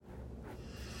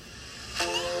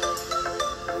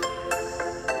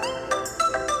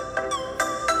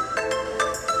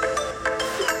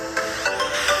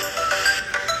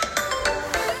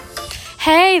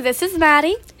Hey, this is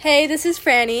Maddie. Hey, this is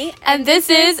Franny. And this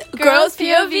is Girls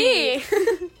POV.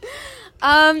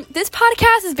 This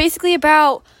podcast is basically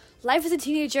about life as a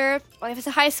teenager, life as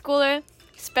a high schooler,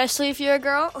 especially if you're a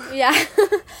girl. Yeah.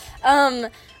 We're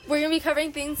going to be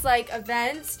covering things like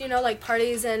events, like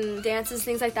parties and dances,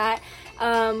 things like that.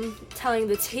 Telling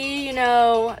the tea,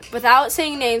 without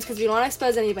saying names because we don't want to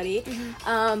expose anybody.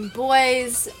 Mm-hmm.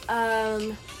 Boys,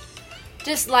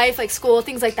 just life, like school,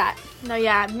 things like that. No,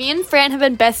 yeah. Me and Fran have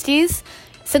been besties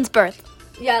since birth.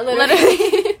 Yeah,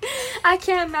 literally. I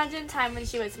can't imagine a time when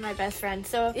she was my best friend.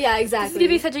 So yeah, exactly. This is going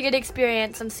to be such a good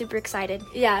experience. I'm super excited.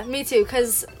 Yeah, me too.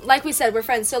 Because like we said, we're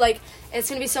friends. So like it's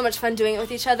going to be so much fun doing it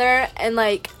with each other and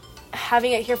like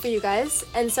having it here for you guys.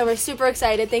 And so we're super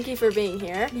excited. Thank you for being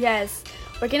here. Yes.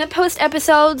 We're going to post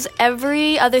episodes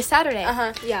every other Saturday.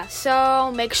 Yeah.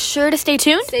 So make sure to stay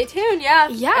tuned. Stay tuned, yeah.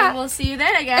 Yeah. And we'll see you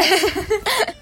then, I guess.